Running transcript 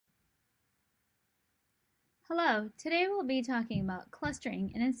Hello, today we'll be talking about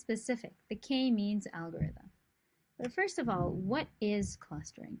clustering and in specific, the k-means algorithm. But first of all, what is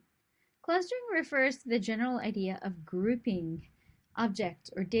clustering? Clustering refers to the general idea of grouping objects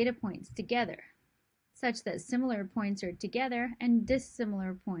or data points together, such that similar points are together and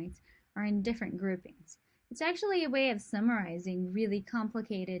dissimilar points are in different groupings. It's actually a way of summarizing really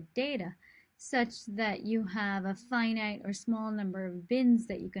complicated data such that you have a finite or small number of bins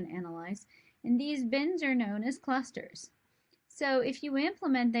that you can analyze, and these bins are known as clusters. So if you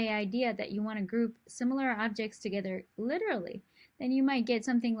implement the idea that you want to group similar objects together literally, then you might get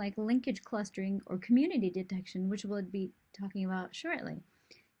something like linkage clustering or community detection, which we'll be talking about shortly.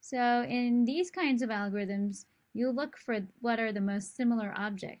 So in these kinds of algorithms, you look for what are the most similar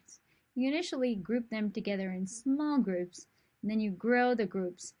objects. You initially group them together in small groups, and then you grow the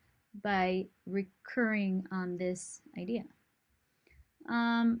groups by recurring on this idea.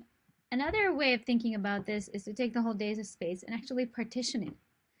 Another way of thinking about this is to take the whole data space and actually partition it.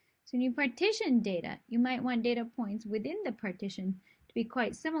 So when you partition data, you might want data points within the partition to be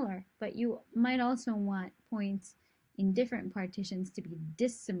quite similar, but you might also want points in different partitions to be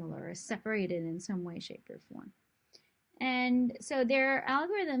dissimilar or separated in some way, shape, or form. And so there are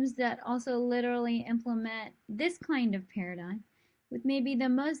algorithms that also literally implement this kind of paradigm, with maybe the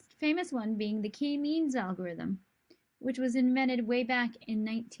most famous one being the k-means algorithm, which was invented way back in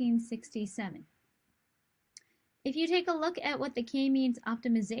 1967. If you take a look at what the k-means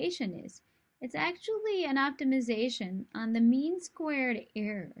optimization is, it's actually an optimization on the mean squared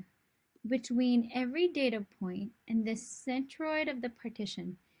error between every data point and the centroid of the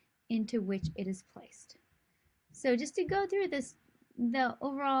partition into which it is placed. So just to go through the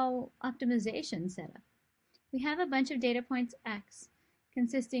overall optimization setup, we have a bunch of data points x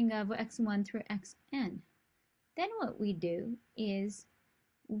consisting of x1 through xn. Then what we do is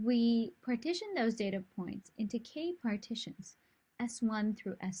we partition those data points into k partitions, s1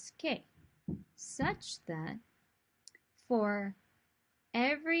 through sk, such that for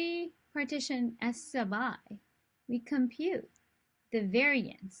every partition s sub I, we compute the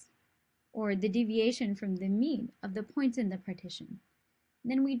variance or the deviation from the mean of the points in the partition.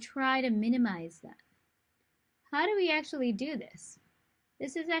 Then we try to minimize that. How do we actually do this?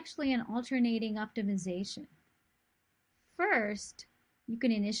 This is actually an alternating optimization. First, you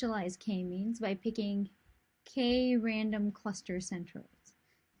can initialize k-means by picking k random cluster centroids.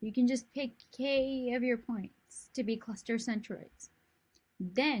 You can just pick k of your points to be cluster centroids.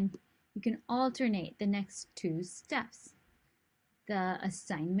 Then you can alternate the next two steps, the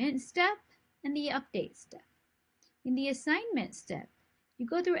assignment step and the update step. In the assignment step, you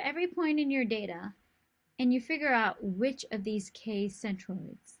go through every point in your data and you figure out which of these k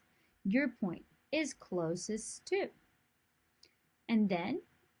centroids your point is closest to. And then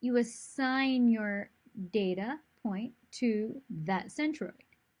you assign your data point to that centroid.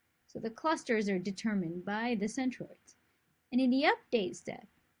 So the clusters are determined by the centroids. And in the update step,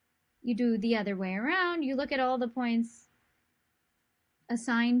 you do the other way around. You look at all the points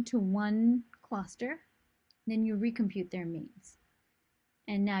assigned to one cluster, then you recompute their means.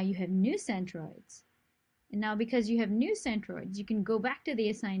 And now you have new centroids. And now because you have new centroids, you can go back to the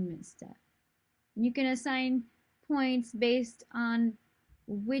assignment step. And you can assign points based on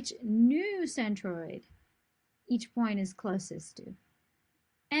which new centroid each point is closest to.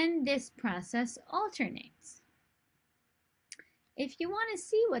 And this process alternates. If you want to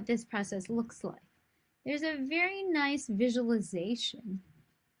see what this process looks like, there's a very nice visualization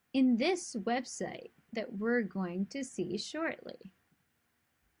in this website that we're going to see shortly.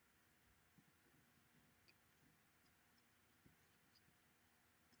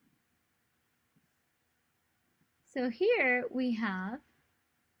 So here we have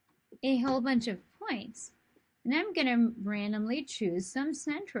a whole bunch of points, and I'm going to randomly choose some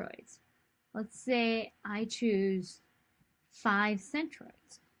centroids. Let's say I choose 5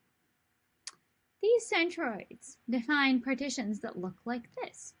 centroids. These centroids define partitions that look like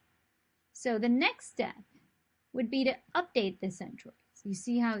this. So the next step would be to update the centroids. You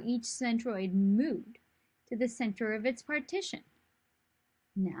see how each centroid moved to the center of its partition.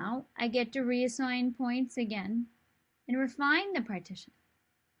 Now I get to reassign points again and refine the partition.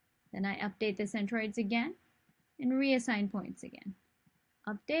 Then I update the centroids again and reassign points again.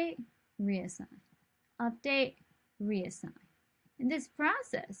 Update, reassign. Update, reassign. And this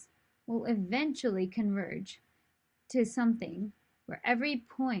process will eventually converge to something where every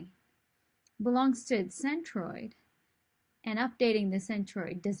point belongs to its centroid, and updating the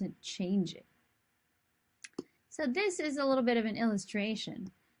centroid doesn't change it. So this is a little bit of an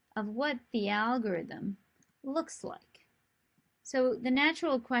illustration of what the algorithm looks like. So the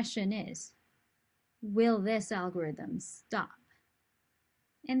natural question is, will this algorithm stop?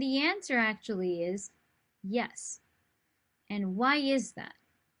 And the answer actually is yes. And why is that?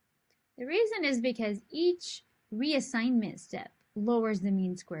 The reason is because each reassignment step lowers the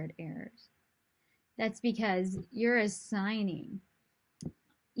mean squared errors. That's because you're assigning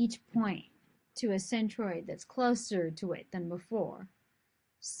each point to a centroid that's closer to it than before.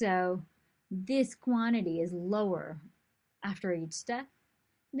 So this quantity is lower after each step.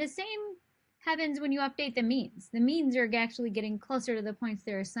 The same happens when you update the means. The means are actually getting closer to the points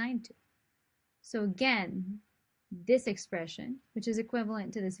they're assigned to. So again, this expression, which is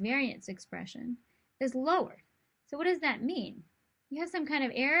equivalent to this variance expression, is lowered. So what does that mean? You have some kind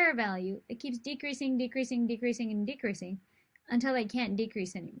of error value that keeps decreasing, decreasing, decreasing, and decreasing until it can't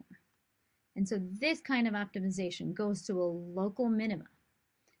decrease anymore. And so this kind of optimization goes to a local minima.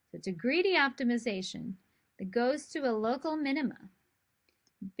 So it's a greedy optimization that goes to a local minima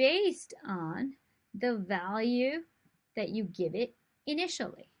based on the value that you give it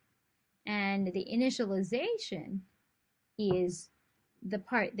initially. And the initialization is the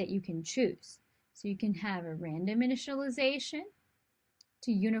part that you can choose. So you can have a random initialization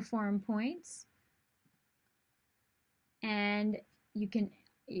to uniform points, and you can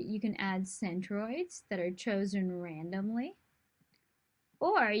add centroids that are chosen randomly,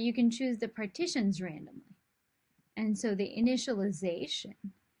 or you can choose the partitions randomly. And so the initialization,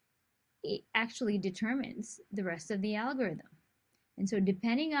 it actually determines the rest of the algorithm. And so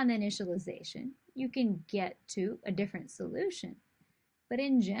depending on the initialization, you can get to a different solution. But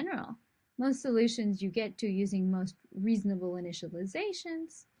in general, most solutions you get to using most reasonable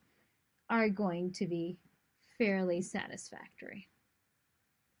initializations are going to be fairly satisfactory.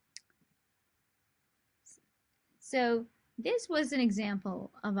 So this was an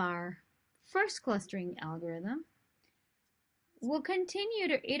example of our first clustering algorithm. We'll continue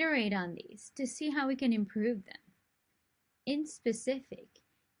to iterate on these to see how we can improve them. In specific,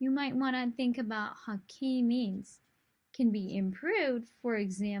 you might want to think about how k-means can be improved, for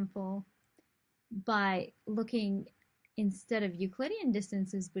example, by looking, instead of Euclidean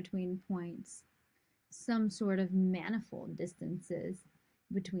distances between points, some sort of manifold distances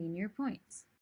between your points.